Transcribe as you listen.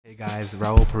Guys,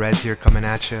 Raul Perez here coming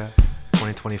at you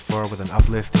 2024 with an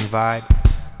uplifting vibe,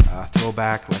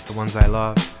 throwback like the ones I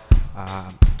love.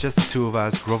 Just the two of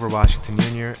us, Grover Washington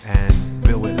Jr. and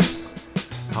Bill Withers.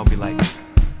 I hope you like it.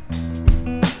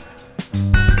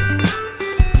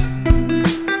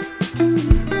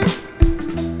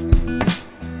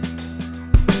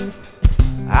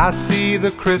 I see the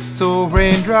crystal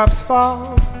raindrops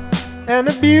fall, and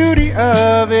the beauty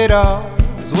of it all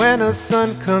is when the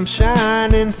sun comes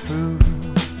shining through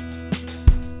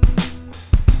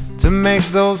to make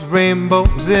those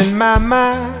rainbows in my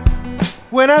mind.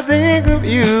 When I think of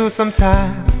you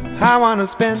sometime, I wanna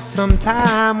spend some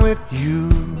time with you.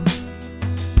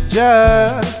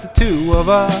 Just the two of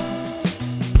us,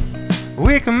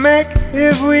 we can make it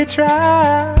if we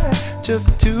try. Just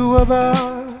the two of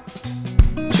us,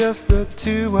 just the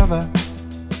two of us,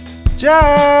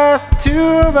 just the two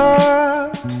of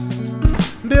us,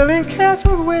 building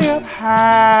castles way up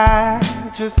high.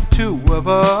 Just the two of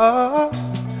us,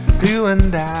 you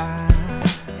and I.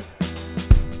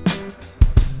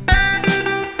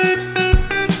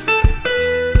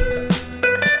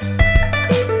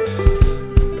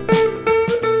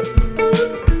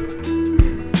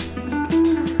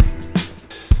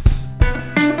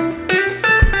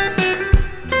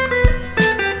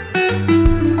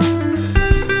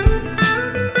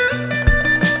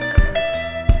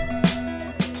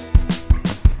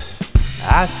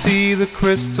 I see the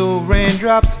crystal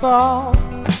raindrops fall,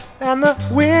 and the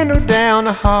window down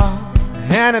the hall,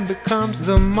 and it becomes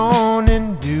the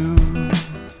morning dew.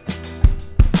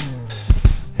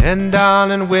 And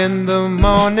darling, when the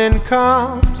morning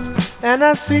comes and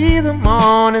I see the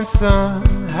morning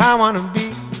sun, I wanna be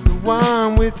the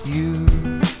one with you.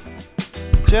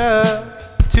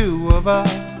 Just the two of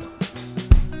us,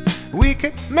 we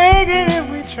could make it if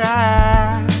we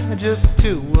try. Just the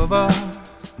two of us,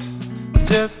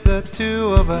 just the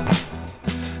two of us,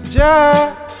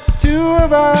 just the two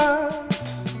of us,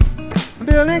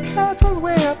 building castles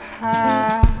way up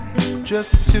high.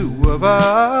 Just the two of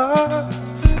us.